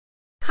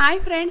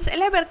Hi friends,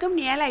 എല്ലാവർക്കും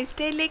നിയ life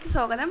സ്റ്റൈലിലേക്ക്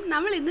സ്വാഗതം.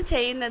 നമ്മൾ ഇന്ന്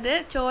ചെയ്യുന്നത്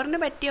ചോറിന്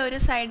പറ്റിയ ഒരു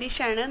സൈഡ്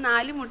ഡിഷാണ്.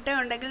 4 മുട്ട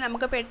ഉണ്ടെങ്കിൽ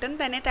നമുക്ക് പെട്ടെന്ന്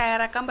തന്നെ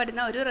തയ്യാറാക്കാൻ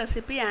പറ്റുന്ന ഒരു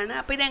റെസിപ്പിയാണ്.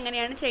 അപ്പോൾ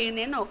ഇതെങ്ങനെയാണ്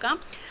ചെയ്യുന്നതെന്ന് നോക്കാം.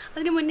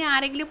 അതിന് മുന്നേ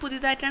ആരെങ്കിലും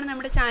പുതിയതായിട്ടാണ്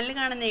നമ്മുടെ ചാനൽ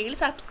കാണുന്നതെങ്കിൽ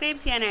സബ്സ്ക്രൈബ്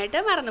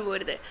ചെയ്യാനായിട്ട് മറന്നു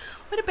പോരുത്.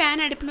 ഒരു പാൻ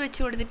അടുപ്പിൽ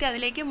വെച്ച് കൊടുത്തിട്ട്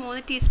അതിലേക്ക്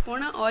 3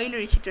 ടീസ്പൂൺ ഓയിൽ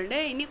ഒഴിച്ചിട്ടുണ്ട്.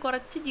 ഇനി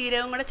കുറച്ച്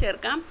ജീരകം കൂടെ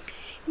ചേർക്കാം.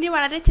 ഇനി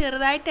വളരെ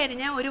ചെറുതായിട്ട്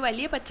അരിഞ്ഞ ഒരു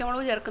വലിയ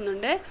പച്ചമുളക്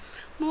ചേർക്കുന്നുണ്ട്.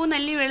 3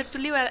 അല്ലി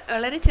വെളുത്തുള്ളി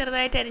വളരെ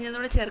ചെറുതായിട്ട്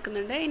അരിഞ്ഞതുകൂടെ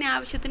ചേർക്കുന്നുണ്ട്. ഇനി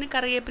ആവശ്യത്തിന്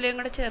കറിവേപ്പിലയും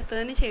കൂടെ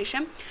ചേർത്തതിന്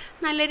ശേഷം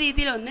നല്ല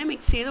രീതിയിൽ ഒന്ന്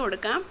മിക്സ് ചെയ്ത്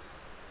കൊടുക്കാം.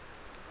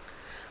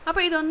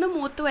 അപ്പോൾ ഇതൊന്ന്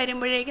മൂത്ത്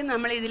വരുമ്പോഴേക്കും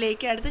നമ്മൾ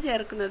ഇതിലേക്ക് അടുത്ത്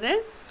ചേർക്കുന്നത്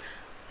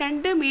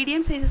 2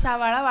 മീഡിയം സൈസ്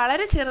സവാള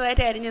വളരെ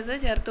ചെറുതായിട്ട് അരിഞ്ഞത്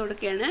ചേർത്ത്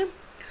കൊടുക്കുകയാണ്.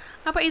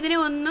 അപ്പോൾ ഇതിനെ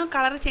ഒന്ന്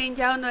കളർ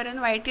ചേഞ്ച് ആവുന്നവരെ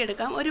ഒന്ന്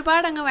വഴറ്റിയെടുക്കാം.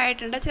 ഒരുപാട് അങ്ങ്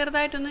വഴറ്റണ്ട,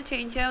 ചെറുതായിട്ടൊന്ന്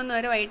ചേഞ്ച്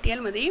ആവുന്നവരെ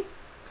വഴറ്റിയാൽ മതി.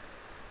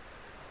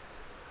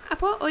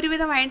 അപ്പോൾ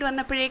ഒരുവിധം വഴണ്ട്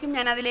വന്നപ്പോഴേക്കും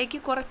ഞാൻ അതിലേക്ക്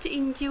കുറച്ച്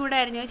ഇഞ്ചി കൂടെ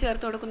അരിഞ്ഞ്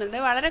ചേർത്ത് കൊടുക്കുന്നുണ്ട്.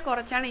 വളരെ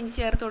കുറച്ചാണ് ഇഞ്ചി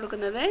ചേർത്ത്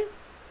കൊടുക്കുന്നത്.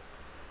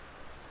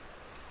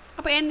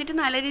 അപ്പോൾ എന്നിട്ട്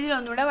നല്ല രീതിയിൽ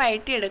ഒന്നുകൂടെ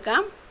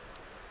വഴറ്റിയെടുക്കാം.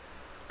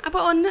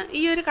 അപ്പോൾ ഒന്ന് ഈ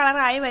ഒരു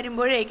കളറായി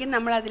വരുമ്പോഴേക്കും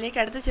നമ്മൾ അതിലേക്ക്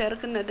അടുത്ത്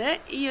ചേർക്കുന്നത്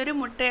ഈ ഒരു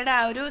മുട്ടയുടെ ആ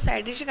ഒരു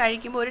സൈഡ് ഡിഷ്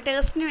കഴിക്കുമ്പോൾ ഒരു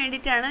ടേസ്റ്റിന്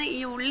വേണ്ടിയിട്ടാണ് ഈ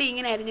ഉള്ളി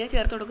ഇങ്ങനെ അരിഞ്ഞ്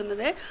ചേർത്ത്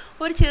കൊടുക്കുന്നത്.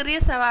 ഒരു ചെറിയ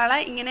സവാള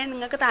ഇങ്ങനെ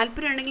നിങ്ങൾക്ക്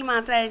താല്പര്യം ഉണ്ടെങ്കിൽ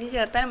മാത്രം അരിഞ്ഞ്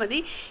ചേർത്താൽ മതി.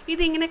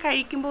 ഇതിങ്ങനെ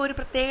കഴിക്കുമ്പോൾ ഒരു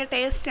പ്രത്യേക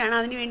ടേസ്റ്റാണ്,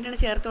 അതിന് വേണ്ടിയാണ്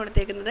ചേർത്ത്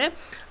കൊടുത്തേക്കുന്നത്.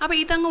 അപ്പോൾ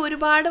ഇതങ്ങ്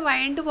ഒരുപാട്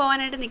വഴണ്ട്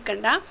പോകാനായിട്ട്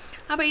നിൽക്കണ്ട.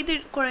 അപ്പോൾ ഇത്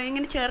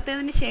ഇങ്ങനെ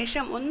ചേർത്തതിന്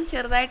ശേഷം ഒന്ന്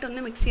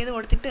ചെറുതായിട്ടൊന്ന് മിക്സ് ചെയ്ത്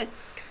കൊടുത്തിട്ട്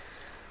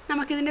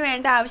നമുക്കിതിന്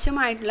വേണ്ട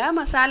ആവശ്യമായിട്ടുള്ള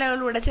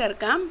മസാലകളൂടെ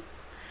ചേർക്കാം.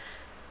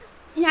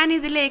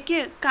 ഞാനിതിലേക്ക്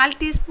 1/4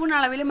 ടീസ്പൂൺ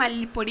അളവിൽ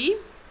മല്ലിപ്പൊടി,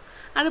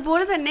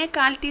 അതുപോലെ തന്നെ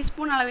 1/4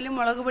 ടീസ്പൂൺ അളവിൽ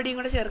മുളക് പൊടിയും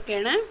കൂടെ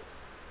ചേർക്കുകയാണ്.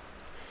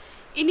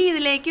 ഇനി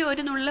ഇതിലേക്ക്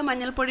ഒരു നുള്ള്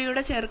മഞ്ഞൾപ്പൊടി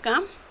കൂടെ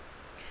ചേർക്കാം.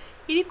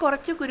 ഇനി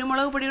കുറച്ച്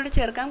കുരുമുളക് പൊടി കൂടെ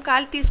ചേർക്കാം.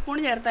 1/4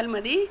 ടീസ്പൂൺ ചേർത്താൽ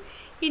മതി.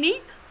 ഇനി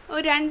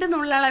ഒരു 2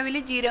 നുള്ളളവിൽ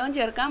ജീരകം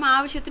ചേർക്കാം.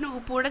 ആവശ്യത്തിന്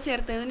ഉപ്പ് കൂടെ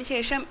ചേർത്തതിന്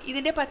ശേഷം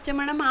ഇതിൻ്റെ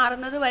പച്ചമണം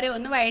മാറുന്നത് വരെ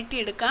ഒന്ന്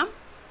വഴറ്റിയെടുക്കാം.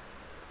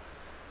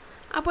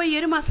 അപ്പോൾ ഈ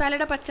ഒരു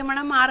മസാലയുടെ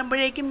പച്ചമണം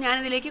മാറുമ്പോഴേക്കും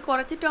ഞാനിതിലേക്ക്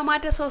കുറച്ച്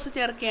ടൊമാറ്റോ സോസ്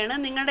ചേർക്കുകയാണ്.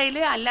 നിങ്ങളുടെ കയ്യിൽ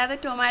അല്ലാതെ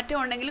ടൊമാറ്റോ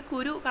ഉണ്ടെങ്കിൽ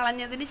കുരു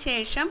കളഞ്ഞതിന്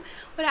ശേഷം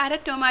ഒരു 1/2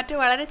 ടൊമാറ്റോ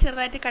വളരെ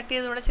ചെറുതായിട്ട് കട്ട്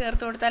ചെയ്തുകൂടെ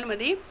ചേർത്ത് കൊടുത്താൽ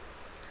മതി.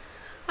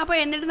 അപ്പോൾ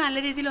എന്നിട്ട് നല്ല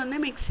രീതിയിൽ ഒന്ന്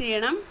മിക്സ്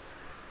ചെയ്യണം.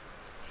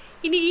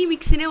 ഇനി ഈ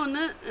മിക്സിനെ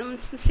ഒന്ന്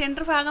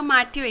സെൻറ്റർ ഭാഗം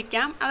മാറ്റി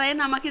വയ്ക്കാം.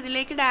 അതായത്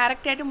നമുക്കിതിലേക്ക്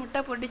ഡയറക്റ്റായിട്ട് മുട്ട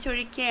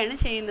പൊട്ടിച്ചൊഴിക്കുകയാണ്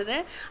ചെയ്യുന്നത്.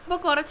 അപ്പോൾ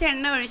കുറച്ച്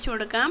എണ്ണ ഒഴിച്ചു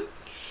കൊടുക്കാം.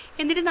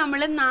 എന്നിട്ട്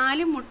നമ്മൾ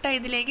 4 മുട്ട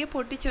ഇതിലേക്ക്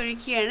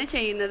പൊട്ടിച്ചൊഴിക്കുകയാണ്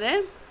ചെയ്യുന്നത്.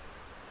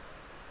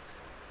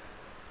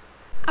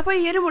 അപ്പോൾ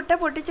ഈ ഒരു മുട്ട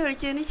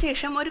പൊട്ടിച്ചൊഴിച്ചതിന്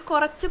ശേഷം ഒരു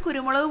കുറച്ച്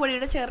കുരുമുളക്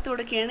പൊടിയുടെ ചേർത്ത്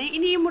കൊടുക്കുകയാണ്.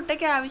 ഇനി ഈ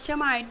മുട്ടയ്ക്ക്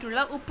ആവശ്യമായിട്ടുള്ള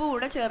ഉപ്പ്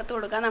കൂടെ ചേർത്ത്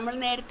കൊടുക്കാം. നമ്മൾ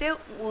നേരത്തെ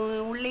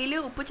ഉള്ളിയിൽ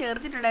ഉപ്പ്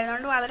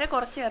ചേർത്തിട്ടുണ്ടായിരുന്നതുകൊണ്ട് വളരെ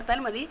കുറച്ച്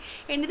ചേർത്താൽ മതി.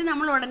 എന്നിട്ട്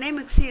നമ്മൾ ഉടനെ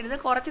മിക്സ് ചെയ്യരുത്,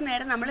 കുറച്ച്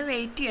നേരം നമ്മൾ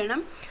വെയിറ്റ്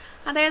ചെയ്യണം.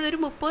 അതായത് ഒരു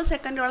 30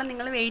 സെക്കൻഡോളം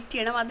നിങ്ങൾ വെയിറ്റ്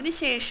ചെയ്യണം.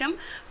 അതിനുശേഷം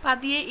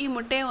പതിയെ ഈ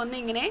മുട്ടയെ ഒന്ന്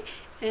ഇങ്ങനെ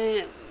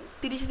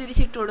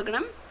തിരിച്ചിട്ട്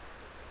കൊടുക്കണം.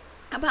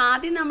 അപ്പോൾ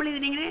ആദ്യം നമ്മൾ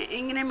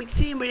ഇങ്ങനെ മിക്സ്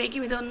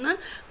ചെയ്യുമ്പോഴേക്കും ഇതൊന്ന്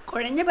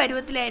കുഴഞ്ഞ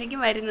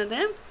പരുവത്തിലായിരിക്കും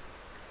വരുന്നത്.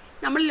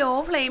 നമ്മൾ ലോ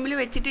ഫ്ലെയിമിൽ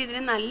വെച്ചിട്ട് ഇതിനെ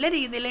നല്ല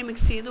രീതിയിൽ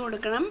മിക്സ് ചെയ്ത്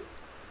കൊടുക്കണം.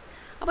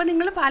 അപ്പോൾ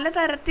നിങ്ങൾ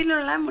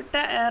പലതരത്തിലുള്ള മുട്ട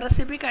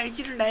റെസിപ്പി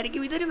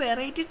കഴിച്ചിട്ടുണ്ടായിരിക്കും. ഇതൊരു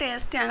വെറൈറ്റി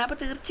ടേസ്റ്റാണ്. അപ്പോൾ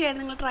തീർച്ചയായും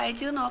നിങ്ങൾ ട്രൈ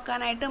ചെയ്ത്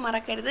നോക്കാനായിട്ട്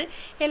മറക്കരുത്.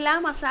 എല്ലാ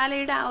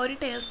മസാലയുടെ ആ ഒരു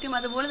ടേസ്റ്റും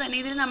അതുപോലെ തന്നെ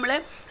ഇതിൽ നമ്മൾ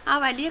ആ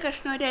വലിയ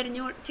കഷ്ണം ഒരു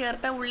അരിഞ്ഞു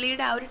ചേർത്ത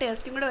ഉള്ളിയുടെ ആ ഒരു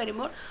ടേസ്റ്റും കൂടെ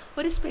വരുമ്പോൾ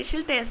ഒരു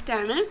സ്പെഷ്യൽ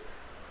ടേസ്റ്റാണ്.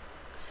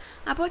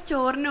 അപ്പോൾ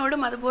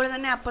ചോറിനോടും അതുപോലെ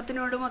തന്നെ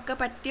അപ്പത്തിനോടുമൊക്കെ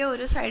പറ്റിയ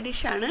ഒരു സൈഡ്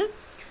ഡിഷാണ്.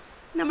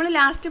 നമ്മൾ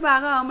ലാസ്റ്റ്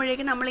ഭാഗം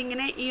ആകുമ്പോഴേക്കും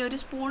നമ്മളിങ്ങനെ ഈ ഒരു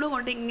സ്പൂണ്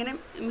കൊണ്ട് ഇങ്ങനെ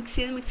മിക്സ്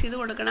ചെയ്ത്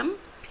കൊടുക്കണം.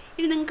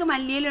 ഇനി നിങ്ങൾക്ക്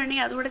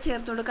മല്ലിയിലുണ്ടെങ്കിൽ അതുകൂടെ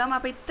ചേർത്ത് കൊടുക്കാം.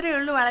 അപ്പോൾ ഇത്രയേ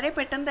ഉള്ളൂ, വളരെ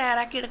പെട്ടെന്ന്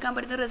തയ്യാറാക്കി എടുക്കാൻ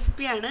പറ്റുന്ന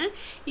റെസിപ്പിയാണ്.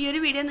 ഈ ഒരു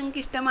വീഡിയോ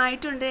നിങ്ങൾക്ക്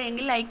ഇഷ്ടമായിട്ടുണ്ട്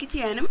എങ്കിൽ ലൈക്ക്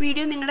ചെയ്യാനും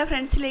വീഡിയോ നിങ്ങളുടെ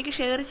ഫ്രണ്ട്സിലേക്ക്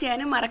ഷെയർ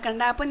ചെയ്യാനും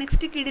മറക്കണ്ട. അപ്പോൾ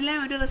നെക്സ്റ്റ് കിടിലൻ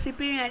ഒരു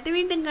റെസിപ്പിയുമായിട്ട്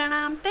വീണ്ടും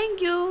കാണാം.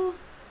 താങ്ക്